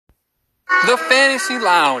The Fantasy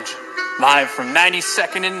Lounge, live from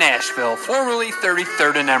 92nd in Nashville, formerly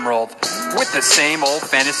 33rd in Emerald, with the same old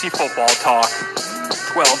fantasy football talk.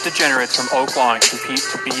 12 degenerates from Oak Lawn compete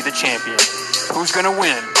to be the champion. Who's gonna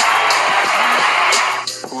win?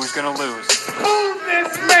 Who's gonna lose? Move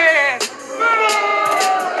this man!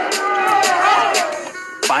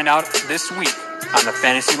 Find out this week on the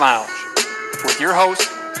Fantasy Lounge with your host,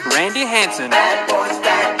 Randy Hansen. Bad boys,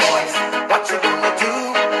 what you gonna do?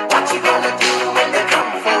 What you gonna do when they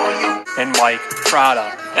come for you? And Mike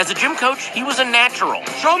Prada. As a gym coach, he was a natural.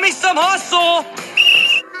 Show me some hustle!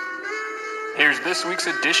 Here's this week's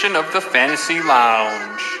edition of the Fantasy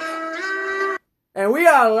Lounge. And we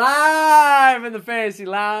are live in the Fantasy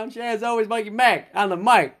Lounge. As always, Mikey Mack on the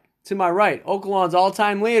mic. To my right, Oaklawn's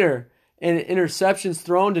all-time leader in interceptions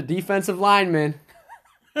thrown to defensive linemen,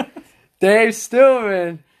 Dave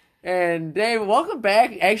Stillman. And Dave, welcome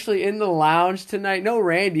back. Actually in the lounge tonight. No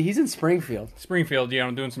Randy, he's in Springfield. Springfield,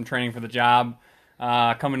 doing some training for the job.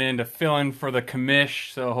 Coming in to fill in for the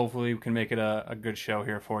commish, so hopefully we can make it a good show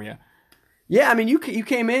here for you. Yeah, I mean, you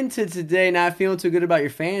came into today not feeling too good about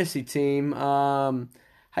your fantasy team. How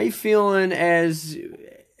you feeling as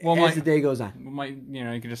the day goes on?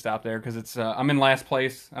 You can just stop there because it's I'm in last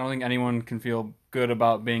place. I don't think anyone can feel good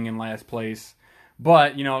about being in last place.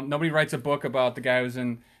 But nobody writes a book about the guy who's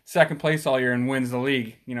in second place all year and wins the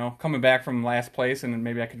league. Coming back from last place and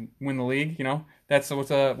maybe I could win the league. That's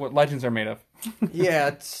what legends are made of.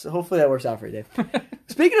 Yeah, hopefully that works out for you, Dave.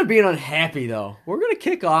 Speaking of being unhappy, though, we're going to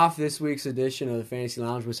kick off this week's edition of the Fantasy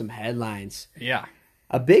Lounge with some headlines. Yeah.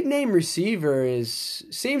 A big-name receiver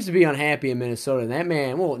seems to be unhappy in Minnesota. And that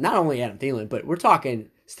man, well, not only Adam Thielen, but we're talking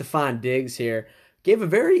Stefon Diggs here, gave a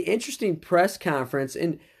very interesting press conference.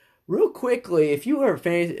 And real quickly, if you're a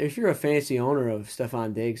fantasy owner of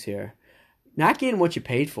Stefon Diggs here, not getting what you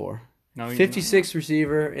paid for. No, 56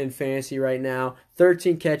 receiver in fantasy right now,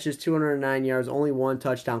 13 catches, 209 yards, only one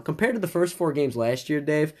touchdown. Compared to the first 4 games last year,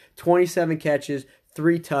 Dave, 27 catches,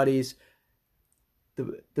 3 tutties.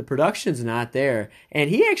 The production's not there. And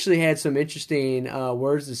he actually had some interesting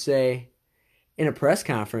words to say in a press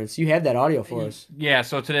conference. You have that audio for us. Yeah,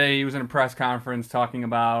 so today he was in a press conference talking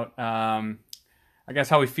about, I guess,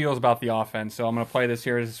 how he feels about the offense. So I'm going to play this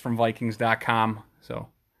here. This is from Vikings.com. So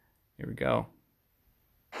here we go.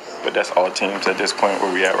 But that's all teams at this point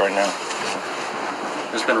where we at right now.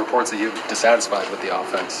 There's been reports that you're dissatisfied with the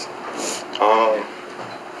offense.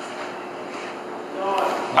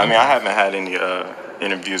 I haven't had any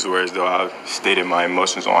interviews where as though I've stated my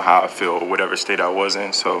emotions on how I feel or whatever state I was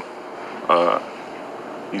in. So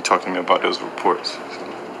you talked to me about those reports. So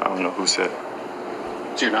I don't know who said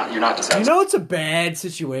it. So you're not dissatisfied. It's a bad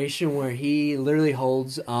situation where he literally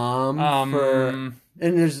holds for...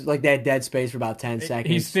 And there's like that dead space for about 10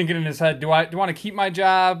 seconds. He's thinking in his head, do I want to keep my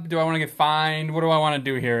job? Do I want to get fined? What do I want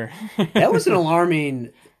to do here? That was an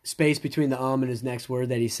alarming space between the and his next word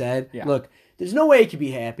that he said. Yeah. Look, there's no way he could be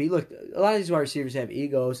happy. Look, a lot of these wide receivers have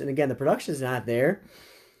egos. And again, the production's not there.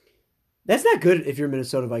 That's not good if you're a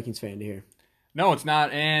Minnesota Vikings fan to hear. No, it's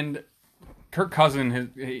not. And Kirk Cousins,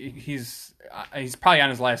 he's probably on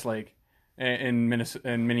his last leg. In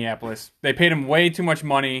Minneapolis, they paid him way too much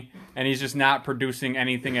money, and he's just not producing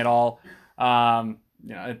anything at all.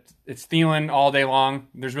 It's Thielen all day long.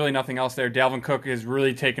 There's really nothing else there. Dalvin Cook has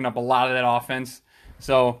really taken up a lot of that offense.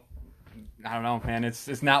 So I don't know, man.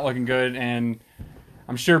 It's not looking good, and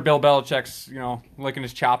I'm sure Bill Belichick's licking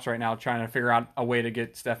his chops right now, trying to figure out a way to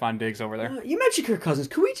get Stefon Diggs over there. You mentioned Kirk Cousins.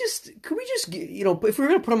 Could we just if we're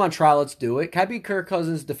gonna put him on trial, let's do it. Can I be Kirk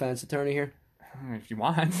Cousins' defense attorney here? If you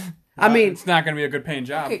want. It's not going to be a good paying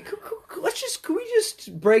job. Okay, could we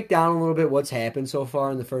just break down a little bit what's happened so far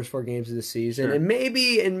in the first 4 games of the season, sure. and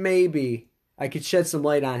maybe I could shed some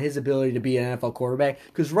light on his ability to be an NFL quarterback,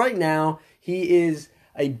 because right now he is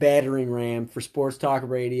a battering ram for sports talk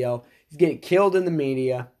radio. He's getting killed in the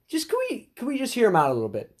media. Just can we just hear him out a little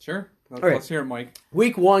bit? Sure. Let's hear it, Mike.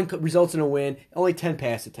 Week 1 results in a win. Only 10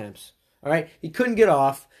 pass attempts. All right, he couldn't get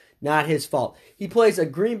off. Not his fault. He plays a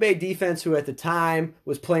Green Bay defense who at the time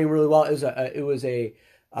was playing really well. It was a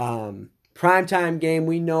primetime game.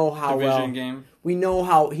 We know how Division game. We know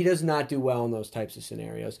how he does not do well in those types of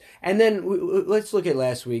scenarios. And then let's look at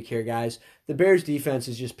last week here, guys. The Bears defense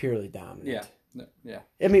is just purely dominant. Yeah.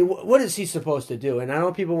 I mean, what is he supposed to do? And I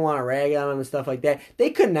know people want to rag on him and stuff like that.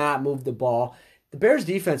 They could not move the ball. The Bears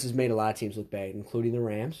defense has made a lot of teams look bad, including the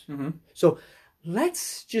Rams. Mm-hmm. So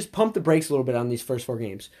let's just pump the brakes a little bit on these first 4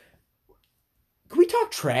 games. Can we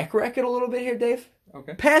talk track record a little bit here, Dave?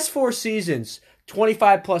 Okay. Past 4 seasons,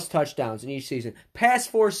 25-plus touchdowns in each season.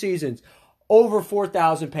 Past 4 seasons, over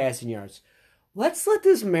 4,000 passing yards. Let's let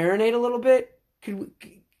this marinate a little bit. Could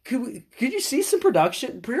could you see some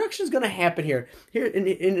production? Production's going to happen here. Here,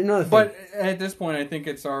 in another thing. But at this point, I think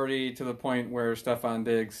it's already to the point where Stephon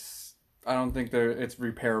Diggs, I don't think it's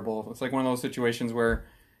repairable. It's like one of those situations where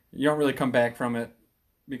you don't really come back from it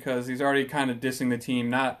because he's already kind of dissing the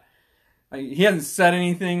team. He hasn't said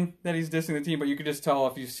anything that he's dissing the team, but you can just tell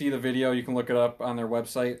if you see the video, you can look it up on their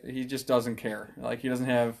website. He just doesn't care. Like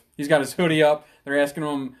he's got his hoodie up. They're asking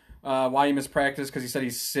him why he missed practice because he said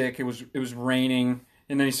he's sick. It was raining,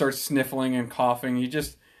 and then he starts sniffling and coughing. He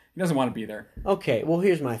doesn't want to be there. Okay, well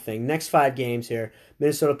here's my thing. Next 5 games here,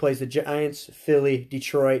 Minnesota plays the Giants, Philly,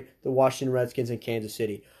 Detroit, the Washington Redskins, and Kansas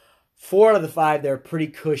City. 4 out of the 5, they're pretty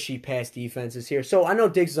cushy pass defenses here. So I know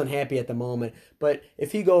Diggs is unhappy at the moment, but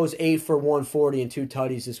if he goes 8 for 140 and 2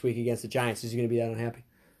 tutties this week against the Giants, is he going to be that unhappy?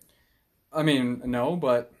 I mean, no,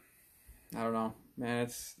 but I don't know. Man,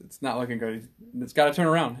 it's not looking good. It's got to turn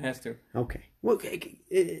around. It has to. Okay. Well,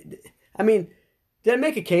 I mean, did I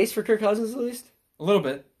make a case for Kirk Cousins at least? A little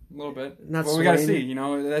bit. Not well, we got to see.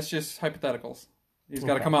 That's just hypotheticals. He's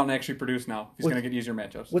got to come out and actually produce now. He's going to get easier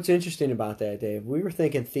matchups. What's interesting about that, Dave? We were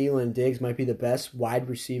thinking Thielen and Diggs might be the best wide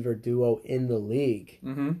receiver duo in the league.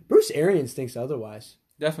 Mm-hmm. Bruce Arians thinks otherwise.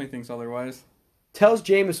 Definitely thinks otherwise. Tells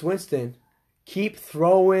Jameis Winston, keep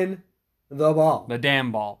throwing the ball. The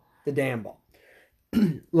damn ball.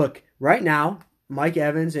 Look, right now, Mike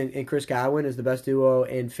Evans and Chris Godwin is the best duo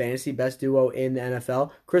in fantasy, best duo in the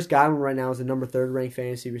NFL. Chris Godwin right now is the number 3rd ranked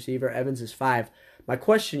fantasy receiver. Evans is 5. My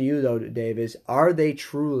question to you, though, Dave, is are they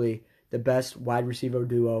truly the best wide receiver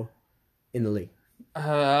duo in the league?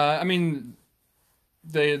 I mean,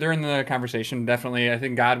 they're in the conversation, definitely. I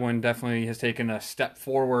think Godwin definitely has taken a step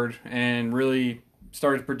forward and really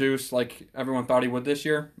started to produce like everyone thought he would this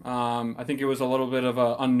year. I think it was a little bit of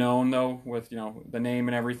an unknown, though, with the name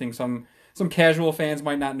and everything. Some casual fans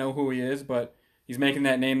might not know who he is, but he's making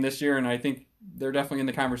that name this year, and I think they're definitely in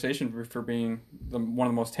the conversation for being one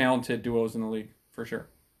of the most talented duos in the league. For sure.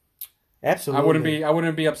 Absolutely. I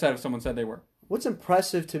wouldn't be upset if someone said they were. What's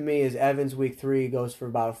impressive to me is Evans week 3 goes for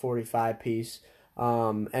about a 45 piece.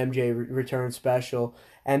 MJ return special.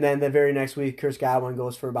 And then the very next week, Chris Godwin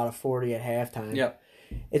goes for about a 40 at halftime. Yep.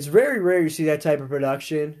 It's very rare you see that type of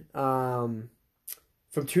production from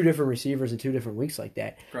 2 different receivers in 2 different weeks like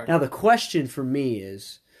that. Correct. Now, the question for me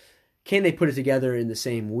is, can they put it together in the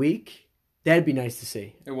same week? That'd be nice to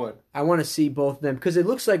see. It would. I want to see both of them because it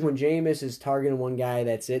looks like when Jameis is targeting one guy,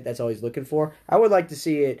 that's it. That's all he's looking for. I would like to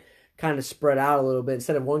see it kind of spread out a little bit.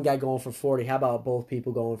 Instead of one guy going for 40, how about both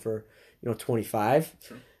people going for 25?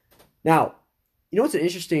 Sure. Now, what's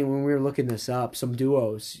interesting when we were looking this up? Some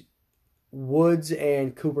duos. Woods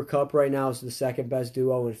and Cooper Kupp right now is the 2nd best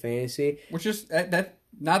duo in fantasy. Which is that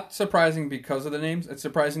not surprising because of the names. It's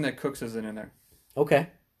surprising that Cooks isn't in there. Okay.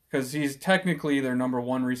 Because he's technically their number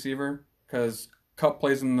 1 receiver. Because Kupp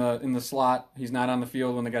plays in the slot. He's not on the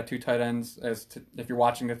field when they got 2 tight ends. If you're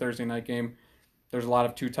watching the Thursday night game, there's a lot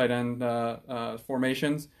of 2 tight end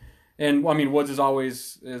formations. And I mean, Woods is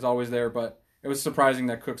always there, but it was surprising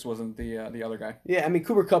that Cooks wasn't the other guy. Yeah, I mean,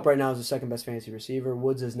 Cooper Kupp right now is the 2nd best fantasy receiver.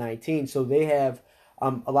 Woods is 19, so they have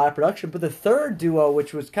a lot of production. But the 3rd duo,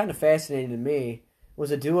 which was kind of fascinating to me,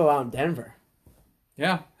 was a duo out in Denver.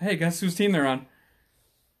 Yeah. Hey, guess whose team they're on?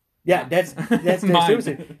 Yeah, that's mine.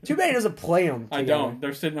 Too bad he doesn't play them together. I don't.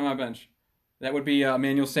 They're sitting on my bench. That would be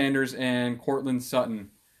Emmanuel Sanders and Cortland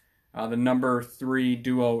Sutton, the number 3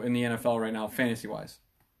 duo in the NFL right now, fantasy-wise.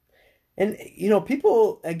 And,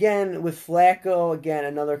 people, again, with Flacco, again,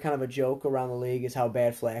 another kind of a joke around the league is how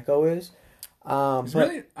bad Flacco is. He's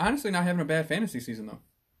really, honestly, not having a bad fantasy season, though.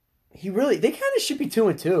 They kind of should be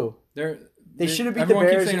 2-2. They should have beat the Bears. Everyone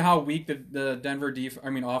keeps saying how weak the Denver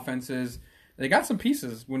offense is. They got some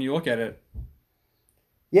pieces when you look at it.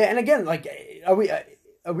 Yeah, and again, like, are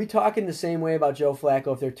we talking the same way about Joe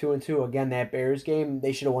Flacco if they're 2-2? Again, that Bears game,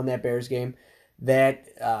 they should have won that Bears game. That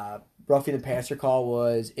roughing the passer call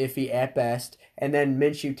was iffy at best, and then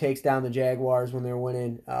Minshew takes down the Jaguars when they're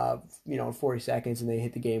winning, 40 seconds, and they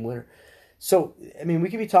hit the game winner. So, I mean, we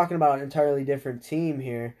could be talking about an entirely different team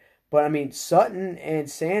here, but I mean, Sutton and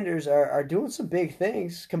Sanders are doing some big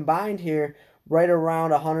things combined here. Right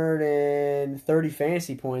around 130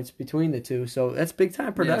 fantasy points between the two, so that's big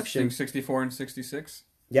time production. Yeah, 64 and 66.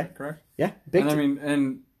 Yeah, correct. Yeah, big.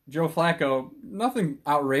 And Joe Flacco, nothing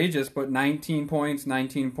outrageous, but 19 points.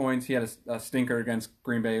 He had a stinker against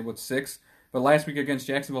Green Bay with 6, but last week against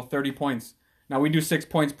Jacksonville, 30 points. Now we do 6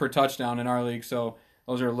 points per touchdown in our league, so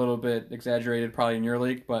those are a little bit exaggerated, probably in your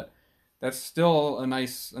league, but that's still a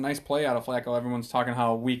nice play out of Flacco. Everyone's talking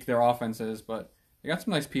how weak their offense is, but they got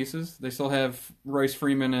some nice pieces. They still have Royce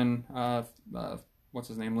Freeman and what's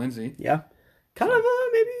his name, Lindsey. Yeah, kind of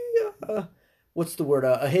maybe what's the word?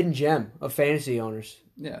 A hidden gem of fantasy owners.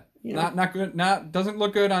 Yeah, You know? not good. Doesn't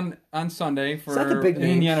look good on Sunday for not the big in the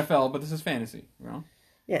names. NFL, but this is fantasy. You know?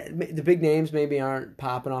 Yeah, the big names maybe aren't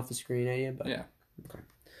popping off the screen at you, but Yeah.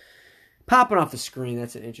 popping off the screen,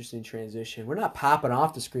 that's an interesting transition. We're not popping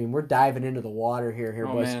off the screen. We're diving into the water here,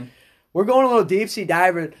 Oh boys. man. We're going a little deep sea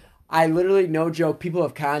diving. I literally, no joke, people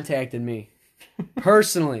have contacted me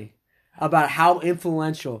personally about how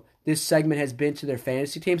influential this segment has been to their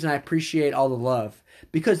fantasy teams, and I appreciate all the love.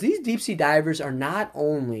 Because these deep sea divers are not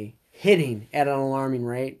only hitting at an alarming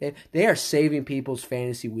rate, they are saving people's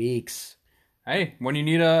fantasy weeks. Hey, when you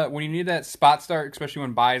need that spot start, especially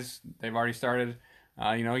when buys they've already started,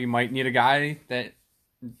 you might need a guy that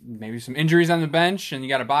maybe some injuries on the bench, and you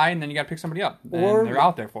got to buy, and then you got to pick somebody up, and they're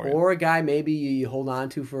out there for you. Or a guy maybe you hold on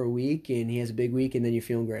to for a week, and he has a big week, and then you're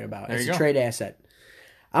feeling great about it. There It's you a go. trade asset.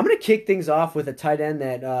 I'm going to kick things off with a tight end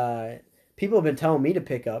that people have been telling me to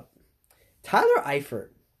pick up. Tyler Eifert.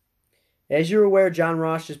 As you're aware, John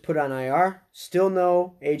Ross just put on IR. Still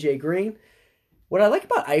no A.J. Green. What I like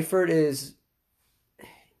about Eifert is,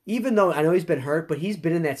 even though I know he's been hurt, but he's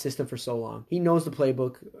been in that system for so long. He knows the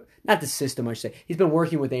playbook. Not the system, I should say. He's been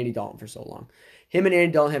working with Andy Dalton for so long. Him and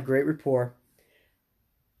Andy Dalton have great rapport.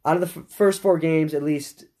 Out of the first 4 games, at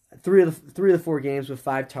least three of the 4 games with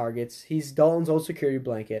 5 targets. He's Dalton's old security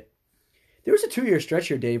blanket. There was a 2-year stretch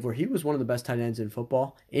here, Dave, where he was one of the best tight ends in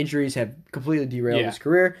football. Injuries have completely derailed his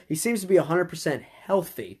career. He seems to be 100%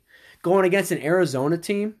 healthy. Going against an Arizona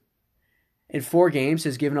team in 4 games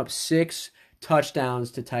has given up 6 touchdowns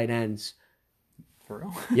to tight ends. For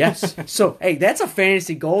real? Yes. So, hey, that's a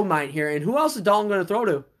fantasy gold mine here. And who else is Dalton going to throw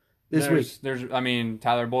to this week? There's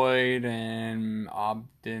Tyler Boyd and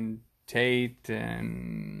Ogden Tate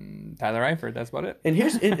and Tyler Eifert. That's about it. And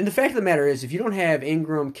and the fact of the matter is, if you don't have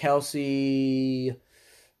Ingram, Kelsey,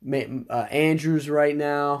 Andrews right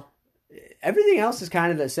now, everything else is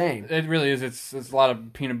kind of the same. It really is. It's a lot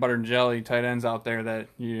of peanut butter and jelly tight ends out there that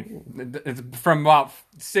it's from about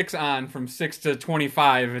 6 on, from 6 to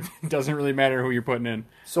 25. It doesn't really matter who you're putting in.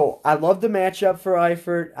 So I love the matchup for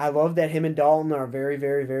Eifert. I love that him and Dalton are very,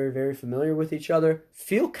 very, very, very familiar with each other.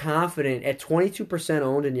 Feel confident at 22%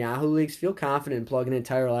 owned in Yahoo leagues. Feel confident in plugging in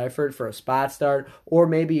Tyler Eifert for a spot start, or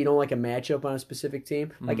maybe you don't like a matchup on a specific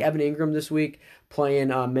team, like Evan Ingram this week playing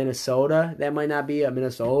Minnesota. That might not be a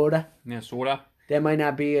Minnesota. That might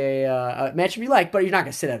not be a matchup you like, but you're not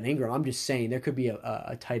going to sit Evan Ingram. I'm just saying there could be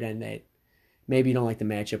a tight end that maybe you don't like the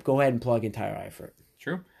matchup. Go ahead and plug in Tyler Eifert.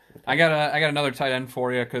 True. I got another tight end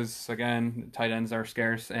for you because, again, tight ends are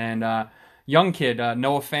scarce. And young kid,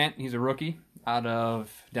 Noah Fant, he's a rookie out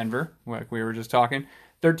of Denver, like we were just talking.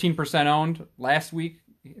 13% owned last week.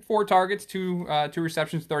 4 targets, 2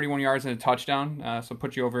 receptions, 31 yards, and a touchdown. So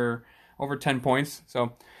put you over 10 points.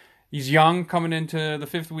 So he's young, coming into the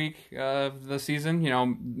 5th week of the season.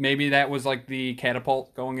 Maybe that was like the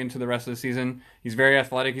catapult going into the rest of the season. He's very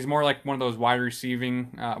athletic. He's more like one of those wide receiver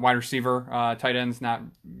tight ends, not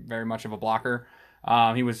very much of a blocker.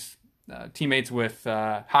 He was teammates with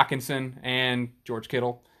Hawkinson and George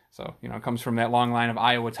Kittle. So, comes from that long line of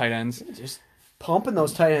Iowa tight ends. Just pumping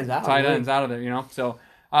those tight ends out. Out of there, So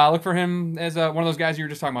look for him as one of those guys you were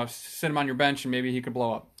just talking about. Sit him on your bench and maybe he could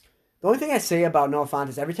blow up. The only thing I say about Noah Fant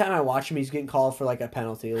is every time I watch him, he's getting called for like a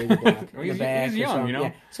penalty, legal block. He's young,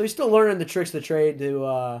 Yeah. So he's still learning the tricks of the trade to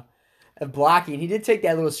of blocking. He did take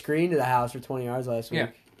that little screen to the house for 20 yards last week.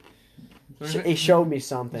 Yeah. He showed me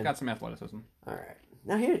something. He's got some athleticism. All right.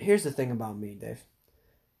 Now here's the thing about me, Dave.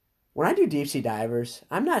 When I do deep sea divers,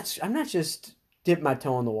 I'm not just dipping my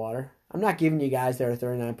toe in the water. I'm not giving you guys that are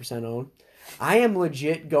 39% owned. I am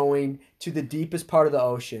legit going to the deepest part of the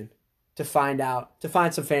ocean to find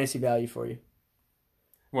some fantasy value for you.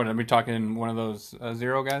 What, are we talking one of those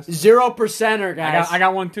 0 guys? 0%er, guys. I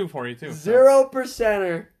got one too for you too.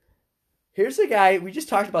 0%er. Here's a guy. We just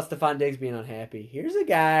talked about Stephon Diggs being unhappy. Here's a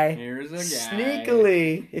guy.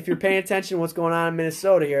 Sneakily, if you're paying attention to what's going on in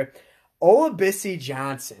Minnesota here, Olabisi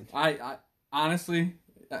Johnson. I honestly,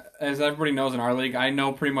 as everybody knows in our league, I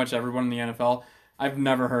know pretty much everyone in the NFL. I've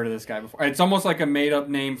never heard of this guy before. It's almost like a made-up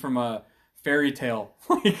name from a fairy tale.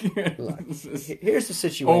 Look, here's the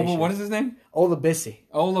situation. What is his name?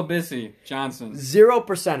 Olabisi Johnson.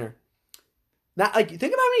 0%er. Not like,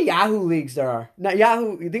 think about how many Yahoo leagues there are. Think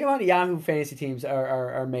about how many Yahoo fantasy teams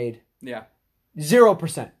are made. Yeah.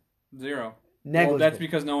 0%. 0. Negligible. Well, that's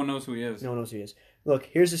because no one knows who he is. No one knows who he is. Look,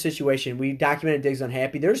 here's the situation. We documented Diggs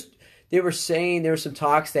unhappy. They were saying there were some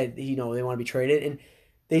talks that they want to be traded, and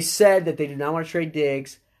they said that they do not want to trade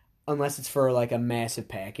Diggs unless it's for like a massive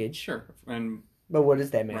package. Sure. But what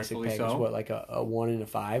is that massive rightfully package? so. What, like a 1 and a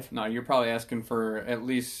 5? No, you're probably asking for at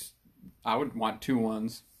least, I would want 2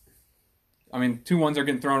 1s. I mean, 2-1s are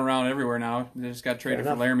getting thrown around everywhere now. They just got traded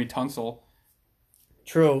for enough. Laramie Tunsil.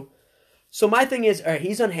 True. So my thing is, all right,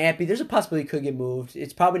 he's unhappy. There's a possibility he could get moved.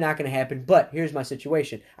 It's probably not going to happen, but here's my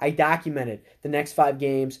situation. I documented the next 5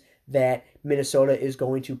 games that Minnesota is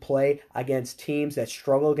going to play against teams that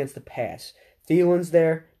struggle against the pass. Thielen's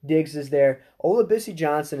there. Diggs is there. Olabisi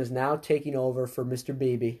Johnson is now taking over for Mr.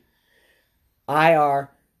 Beebe.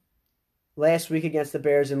 IR. Last week against the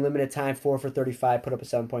Bears in limited time, 4 for 35, put up a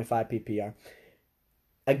 7.5 PPR.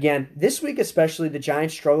 Again, this week especially, the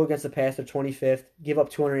Giants struggle against the pass. They're 25th, give up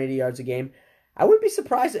 280 yards a game. I wouldn't be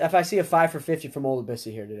surprised if I see a 5 for 50 from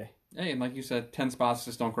Olabisi here today. Hey, and like you said, 10 spots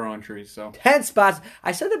just don't grow on trees. So 10 spots.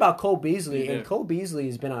 I said that about Cole Beasley, You and did. Cole Beasley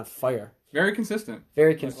has been on fire. very consistent.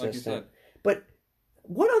 Very Like you consistent. said. But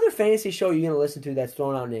what other fantasy show are you going to listen to that's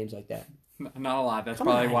throwing out names like that? Not a lot. That's Come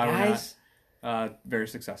probably on, why guys. we're not very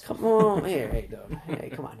successful. Come on. Hey, dog. Hey,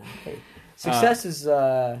 come on now. Hey. Success is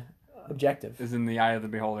objective. Is in the eye of the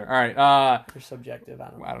beholder. All right. Or subjective. I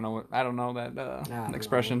don't know. I don't know that I don't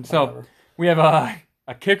expression. know. So Whatever. we have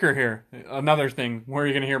a kicker here. Another thing where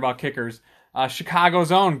you're going to hear about kickers.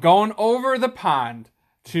 Chicago's own going over the pond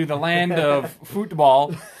to the land of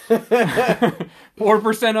football.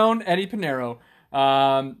 4% owned Eddie Pinero.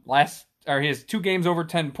 He has 2 games over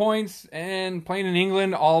 10 points, and playing in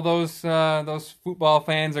England, all those football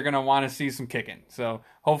fans are going to want to see some kicking. So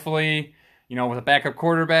hopefully, with a backup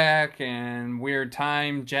quarterback and weird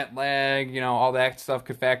time, jet lag, all that stuff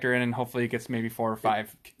could factor in, and hopefully it gets maybe 4 or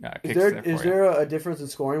 5 kicks. Is there a difference in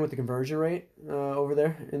scoring with the conversion rate over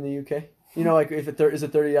there in the UK? Like if is a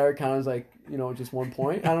 30-yard count is like just 1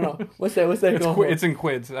 point. I don't know. What's that going for? It's in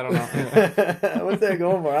quids. I don't know. What's that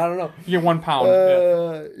going for? I don't know. You get 1 pound.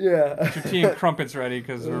 Yeah. Get your tea and crumpets ready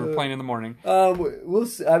because we're playing in the morning. We'll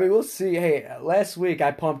see. We'll see. Hey, last week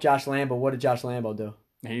I pumped Josh Lambo. What did Josh Lambo do?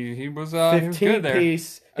 He was 15 good there.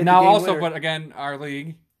 piece. And now also, but again, our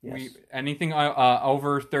league, Yes. anything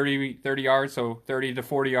over 30 yards, so 30 to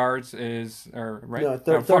 40 yards is, or right?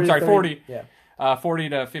 No, I'm sorry, 30. 40. Yeah. 40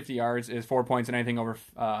 to 50 yards is 4 points, and anything over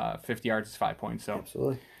 50 yards is 5 points. So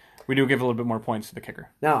Absolutely. we do give a little bit more points to the kicker.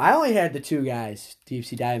 Now I only had the 2 guys deep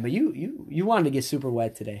sea diving, but you wanted to get super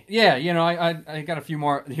wet today. Yeah, I got a few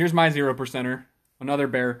more. Here's my 0%er, another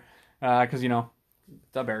Bear, because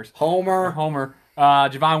the Bears. Homer.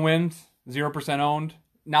 Javon Wims, 0% owned.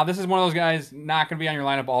 Now, this is one of those guys not going to be on your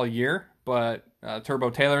lineup all year, but Turbo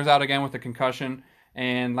Taylor's out again with a concussion.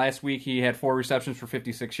 And last week he had 4 receptions for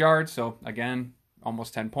 56 yards. So, again,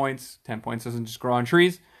 almost 10 points. 10 points doesn't just grow on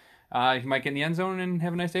trees. He might get in the end zone and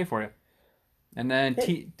have a nice day for you. And then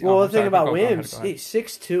the thing about Wims, he's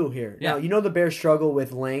 6'2" here. Yeah. Now, the Bears struggle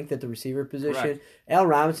with length at the receiver position. Correct. Al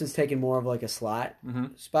Robinson's taking more of like a slot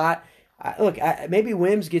spot. Maybe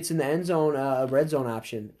Wims gets in the end zone, a red zone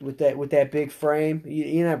option with that big frame.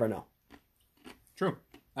 You never know. True.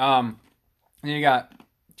 Then you got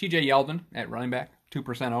TJ Yeldon at running back,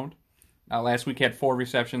 2% owned. Last week he had 4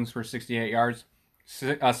 receptions for 68 yards.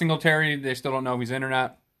 Singletary, they still don't know if he's in or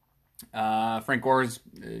not. Frank Gore's,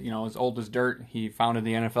 as old as dirt. He founded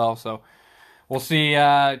the NFL, so we'll see.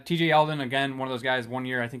 TJ Yeldon, again, one of those guys, 1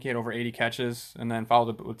 year, I think he had over 80 catches, and then followed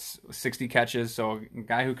up with 60 catches. So a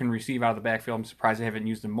guy who can receive out of the backfield. I'm surprised they haven't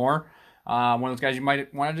used him more. One of those guys you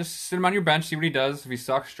might want to just sit him on your bench, see what he does. If he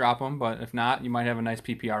sucks, drop him. But if not, you might have a nice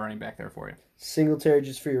PPR running back there for you. Singletary,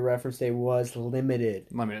 just for your reference, day was limited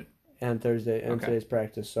on Thursday and today's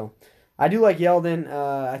practice. So I do like Yeldon.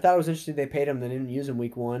 I thought it was interesting they paid him. They didn't use him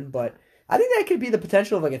week 1, but I think that could be the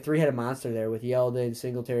potential of like a 3-headed monster there with Yeldon,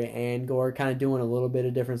 Singletary, and Gore kind of doing a little bit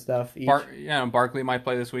of different stuff each. Barkley might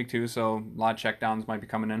play this week too, so a lot of checkdowns might be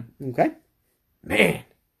coming in. Okay. Man.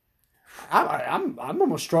 I'm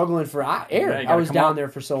almost struggling for air. Yeah, I was down there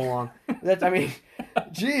for so long.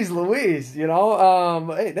 Geez Louise,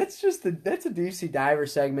 hey, that's a deep sea diver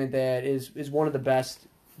segment that is one of the best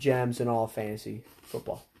gems in all of fantasy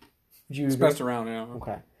football. Would you It's agree? best around, yeah.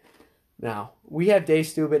 Okay. Now, we have Dave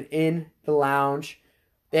Stubin in the lounge.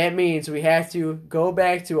 That means we have to go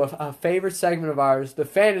back to a favorite segment of ours, the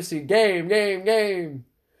fantasy game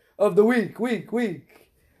of the week.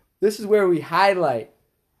 This is where we highlight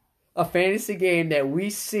a fantasy game that we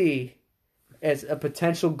see as a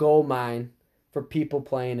potential gold mine for people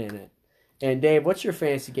playing in it. And Dave, what's your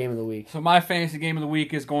fantasy game of the week? So my fantasy game of the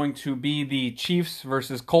week is going to be the Chiefs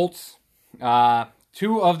versus Colts.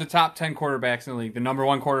 2 of the top 10 quarterbacks in the league. The number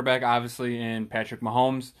 1 quarterback, obviously, in Patrick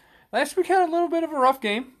Mahomes. Last week had a little bit of a rough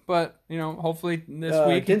game, but, hopefully this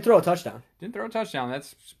week... Didn't throw a touchdown.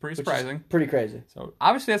 That's pretty surprising. Pretty crazy. So,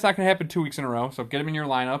 obviously, that's not going to happen 2 weeks in a row. So, get him in your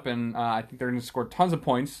lineup, and I think they're going to score tons of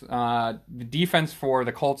points. The defense for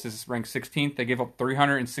the Colts is ranked 16th. They give up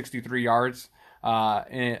 363 yards on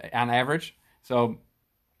average. So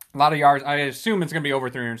a lot of yards. I assume it's going to be over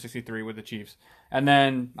 363 with the Chiefs. And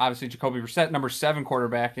then, obviously, Jacoby Brissett, number 7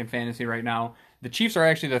 quarterback in fantasy right now. The Chiefs are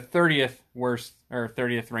actually the 30th worst, or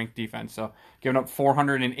 30th ranked defense. So, giving up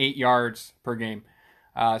 408 yards per game.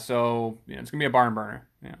 So, it's going to be a barn burner.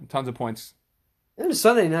 Tons of points. And it's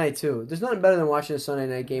Sunday night, too. There's nothing better than watching a Sunday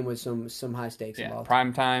night game with some high stakes involved.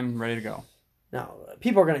 Prime time, ready to go. Now,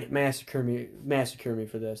 people are gonna massacre me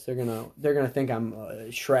for this. They're gonna think I'm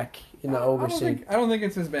Shrek in the ogre scene. I don't think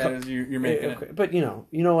it's as bad as you're making it. But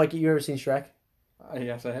like you ever seen Shrek?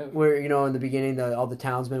 Yes, I have. Where in the beginning, all the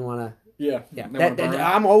townsmen want to. Yeah.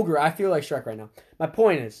 I'm ogre. I feel like Shrek right now. My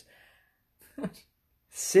point is,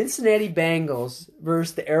 Cincinnati Bengals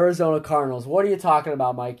versus the Arizona Cardinals. What are you talking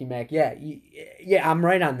about, Mikey Mac? Yeah, I'm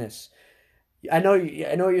right on this. I know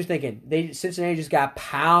what you're thinking. Cincinnati just got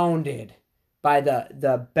pounded by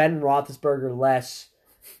the Ben Roethlisberger-less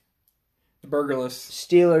burgerless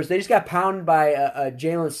Steelers. They just got pounded by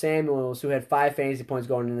Jalen Samuels, who had 5 fantasy points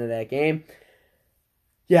going into that game.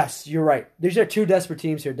 Yes, you're right. These are 2 desperate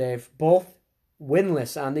teams here, Dave. Both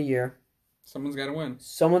winless on the year. Someone's got to win.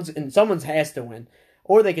 Someone's has to win.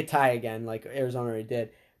 Or they could tie again, like Arizona already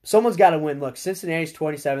did. Someone's got to win. Look, Cincinnati's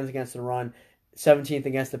 27th against the run, 17th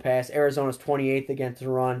against the pass. Arizona's 28th against the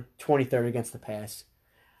run, 23rd against the pass.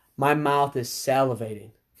 My mouth is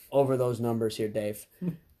salivating over those numbers here, Dave.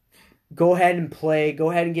 Go ahead and play.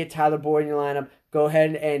 Go ahead and get Tyler Boyd in your lineup. Go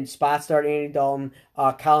ahead and spot start Andy Dalton.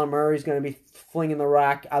 Kyler Murray's going to be flinging the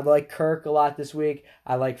rock. I like Kirk a lot this week.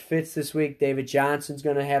 I like Fitz this week. David Johnson's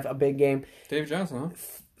going to have a big game. David Johnson, huh?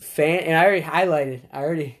 And I already highlighted. I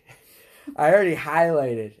already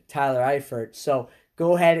highlighted Tyler Eifert. So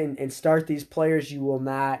go ahead and start these players. You will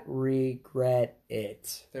not regret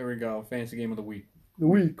it. There we go. Fantasy game of the week.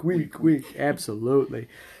 Week. Absolutely.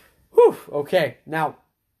 Whew. Okay. Now,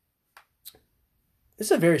 this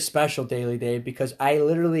is a very special Daily Dave because I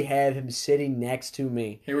literally have him sitting next to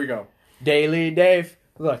me. Here we go. Daily Dave.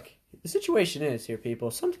 Look, the situation is here, people.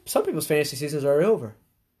 Some people's fantasy seasons are over.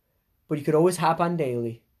 But you could always hop on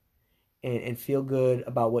Daily and feel good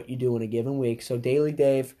about what you do in a given week. So, Daily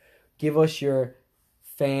Dave, give us your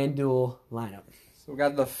FanDuel lineup. So, we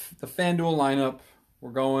got the FanDuel lineup. We're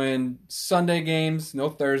going Sunday games, no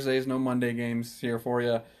Thursdays, no Monday games here for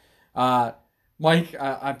you. Mike,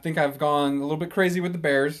 I think I've gone a little bit crazy with the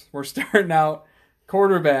Bears. We're starting out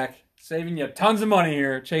quarterback, saving you tons of money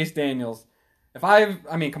here, Chase Daniels.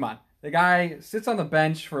 Come on. The guy sits on the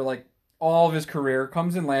bench for like all of his career,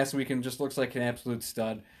 comes in last week and just looks like an absolute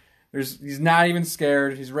stud. He's not even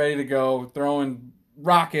scared. He's ready to go, throwing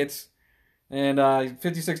rockets. And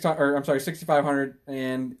 6,500,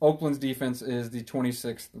 and Oakland's defense is the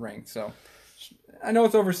 26th ranked. So I know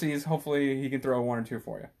it's overseas. Hopefully he can throw 1 or 2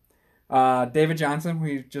 for you. David Johnson,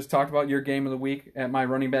 we just talked about your game of the week at my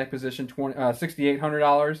running back position,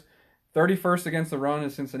 $6,800. 31st against the run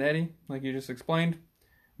is Cincinnati, like you just explained.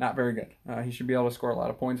 Not very good. He should be able to score a lot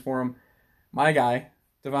of points for him. My guy,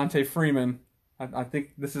 Devontae Freeman, I think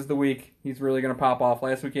this is the week he's really going to pop off.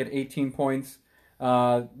 Last week he had 18 points.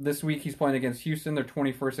 This week he's playing against Houston. They're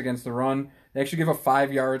 21st against the run. They actually give up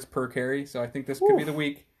 5 yards per carry, so I think this could be the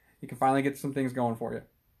week he can finally get some things going for you.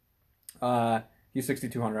 He's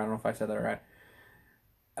 6,200. I don't know if I said that right.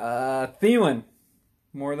 Thielen,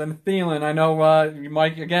 more than Thielen. I know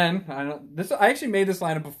Mike again. I actually made this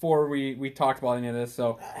lineup before we talked about any of this.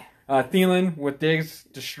 So Thielen with Diggs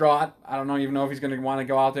distraught. I don't even know if he's going to want to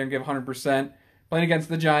go out there and give 100%. Playing against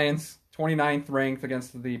the Giants. 29th ranked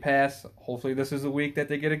against the pass. Hopefully this is the week that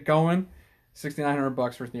they get it going.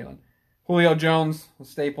 $6,900 for Thielen. Julio Jones, a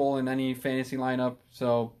staple in any fantasy lineup.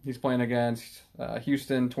 So he's playing against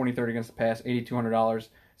Houston, 23rd against the pass, $8,200.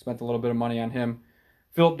 Spent a little bit of money on him.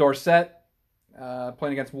 Philip Dorsett,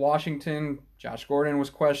 playing against Washington. Josh Gordon was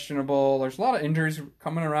questionable. There's a lot of injuries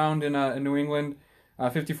coming around in New England.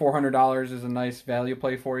 $5,400 is a nice value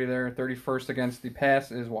play for you there. 31st against the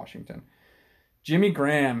pass is Washington. Jimmy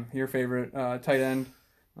Graham, your favorite tight end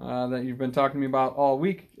that you've been talking to me about all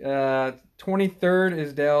week. 23rd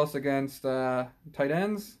is Dallas against tight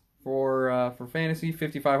ends for fantasy,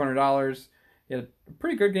 $5,500. He had a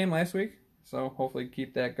pretty good game last week, so hopefully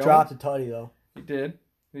keep that going. Dropped a tutty, though. He did.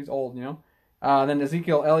 He's old, Then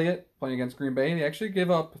Ezekiel Elliott playing against Green Bay. They actually give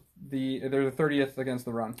up they're the 30th against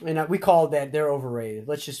the run. And we called that they're overrated.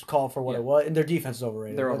 Let's just call it for what it was. And their defense is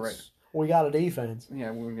overrated. They're overrated. We got a defense.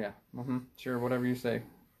 Yeah. Sure, whatever you say,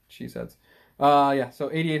 she says. So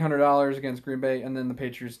 $8,800 against Green Bay, and then the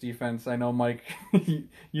Patriots defense. I know, Mike,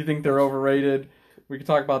 you think they're overrated. We can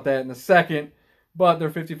talk about that in a second, but they're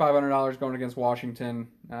 $5,500 going against Washington.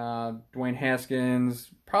 Dwayne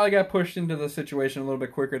Haskins probably got pushed into the situation a little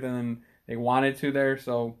bit quicker than they wanted to there,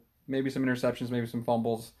 so maybe some interceptions, maybe some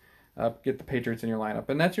fumbles. Get the Patriots in your lineup.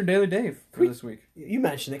 And that's your Daily Dave for this week. You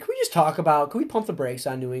mentioned it. Can we just talk about, can we pump the brakes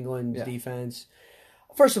on New England's defense?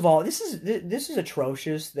 First of all, this is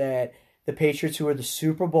atrocious that the Patriots, who are the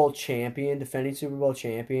Super Bowl champion, defending Super Bowl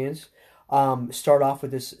champions, start off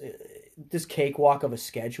with this cakewalk of a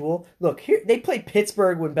schedule. Look, here they played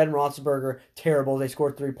Pittsburgh when Ben Roethlisberger, terrible. They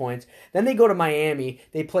scored 3 points. Then they go to Miami.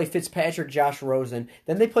 They play Fitzpatrick, Josh Rosen.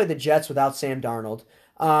 Then they play the Jets without Sam Darnold.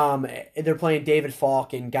 They're playing David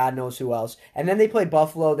Falk and God knows who else. And then they play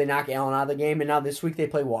Buffalo. They knock Allen out of the game. And now this week they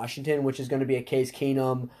play Washington, which is going to be a Case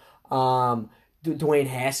Keenum, Dwayne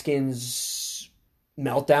Haskins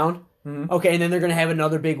meltdown. Mm-hmm. Okay, and then they're going to have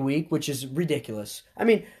another big week, which is ridiculous. I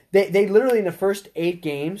mean, they literally in the first 8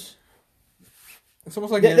 games. It's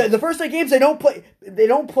almost like the first 8 games they don't play. They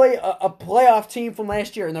don't play a playoff team from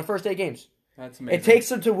last year in their first 8 games. That's amazing. It takes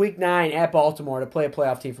them to week 9 at Baltimore to play a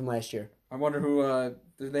playoff team from last year. I wonder who.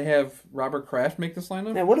 Did they have Robert Kraft make this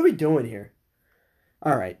lineup? Man, what are we doing here?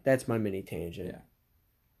 All right, that's my mini tangent. Yeah.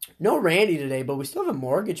 No Randy today, but we still have a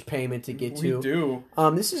mortgage payment to get to. We do.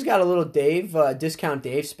 This has got a little Dave discount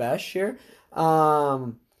Dave special here.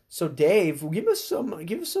 So Dave, give us some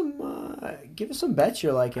bets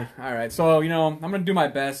you're liking. All right, so I'm gonna do my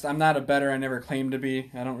best. I'm not a bettor. I never claimed to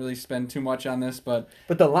be. I don't really spend too much on this, but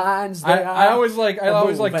the lines. I always like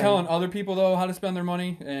telling other people though how to spend their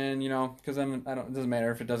money, and because then it doesn't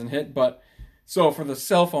matter if it doesn't hit. But so for the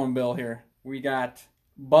cell phone bill here, we got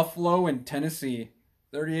Buffalo and Tennessee,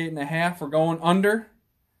 38.5. We're going under,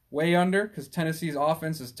 way under, because Tennessee's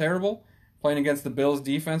offense is terrible, playing against the Bills'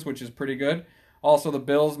 defense, which is pretty good. Also, the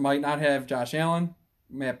Bills might not have Josh Allen.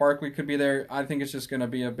 Matt Barkley could be there. I think it's just going to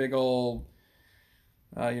be a big old,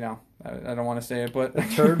 I don't want to say it, but... A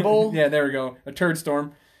turd bowl? Yeah, there we go. A turd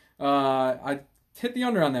storm. I hit the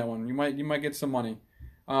under on that one. You might get some money.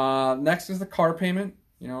 Next is the car payment.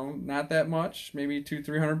 Not that much. Maybe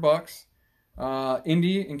 $200-300.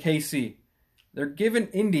 Indy and KC. They're giving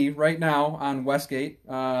Indy right now on Westgate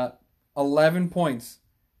 11 points.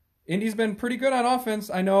 Indy's been pretty good on offense.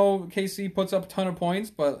 I know KC puts up a ton of points,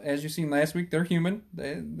 but as you've seen last week, they're human.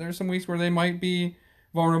 There's some weeks where they might be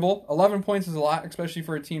vulnerable. 11 points is a lot, especially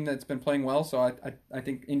for a team that's been playing well. So I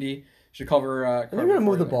think Indy should cover. They're going to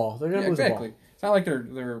move the ball. They're going to move the ball. It's not like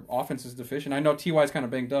their offense is deficient. I know Ty's kind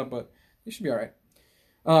of banged up, but they should be all right.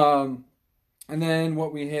 And then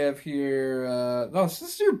what we have here. This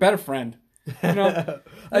is your better friend. I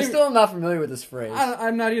still am not familiar with this phrase.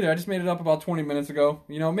 I'm not either. I just made it up about 20 minutes ago.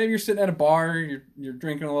 Maybe you're sitting at a bar, you're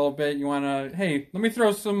drinking a little bit. You want to, hey, let me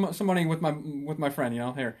throw some money with my friend.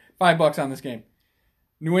 Here, $5 on this game.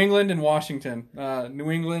 New England and Washington. New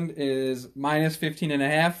England is minus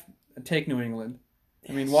 15.5. Take New England.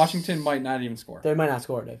 I mean, Washington might not even score. They might not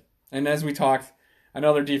score, Dave. And as we talked, I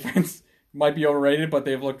know their defense might be overrated, but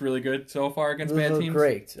they've looked really good so far against bad teams.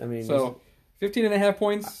 Great. I mean, 15.5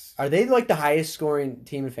 points. Are they like the highest scoring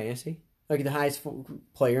team in fantasy? Like the highest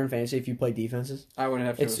player in fantasy if you play defenses? I would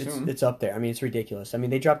have to assume. It's up there. I mean, it's ridiculous. I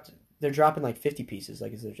mean, they're dropping like 50 pieces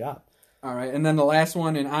like it's their job. All right, and then the last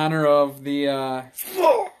one in honor of the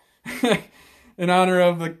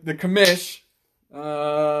the commish.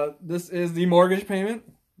 This is the mortgage payment,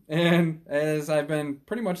 and as I've been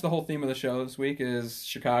pretty much the whole theme of the show this week is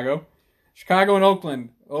Chicago and Oakland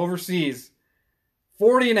overseas,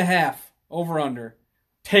 40.5 over under,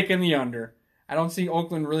 taking the under. I don't see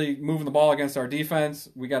Oakland really moving the ball against our defense.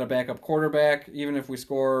 We got a backup quarterback. Even if we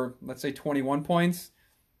score, let's say 21 points,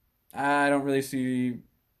 I don't really see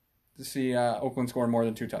Oakland scoring more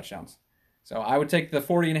than 2 touchdowns. So I would take the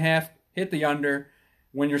 40.5, hit the under,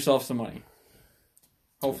 win yourself some money.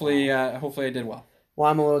 Hopefully I did well. Well,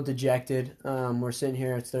 I'm a little dejected. We're sitting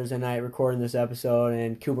here, it's Thursday night, recording this episode,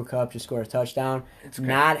 and Cooper Kupp just scored a touchdown.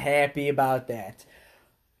 Not happy about that.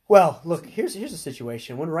 Well, look, here's the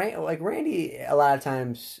situation. When Randy a lot of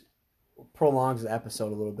times prolongs the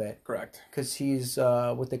episode a little bit. Correct. Because he's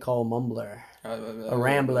what they call a mumbler. A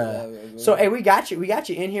rambler. So, hey, we got you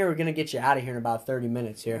in here. We're going to get you out of here in about 30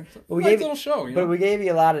 minutes here. But we gave little show, But we gave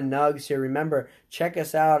you a lot of nugs here. Remember, check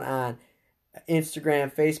us out on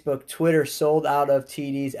Instagram, Facebook, Twitter, Sold Out of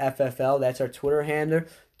TD's FFL. That's our Twitter handle.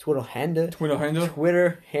 Twitter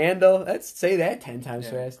handle. Let's say that 10 times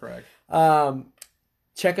fast. Correct.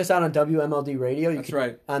 Check us out on WMLD Radio. That's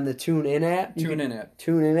right. On the TuneIn app.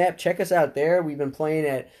 TuneIn app. Check us out there. We've been playing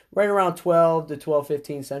at right around 12 to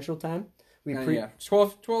 12:15 Central Time.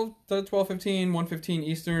 12 to 12:15, 1:15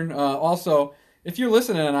 Eastern. Also, if you're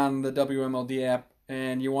listening on the WMLD app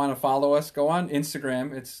and you want to follow us, go on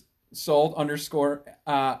Instagram. It's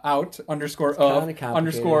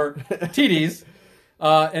sold_out_of_TDs.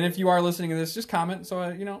 And if you are listening to this, just comment.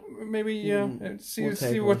 So maybe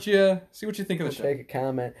see what you think of the show. Take a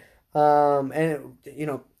comment. And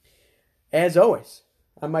as always,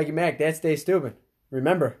 I'm Mikey Mack. That's Stay Stupid.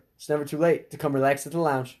 Remember, it's never too late to come relax at the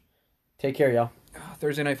lounge. Take care, y'all.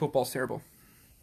 Thursday Night Football's terrible.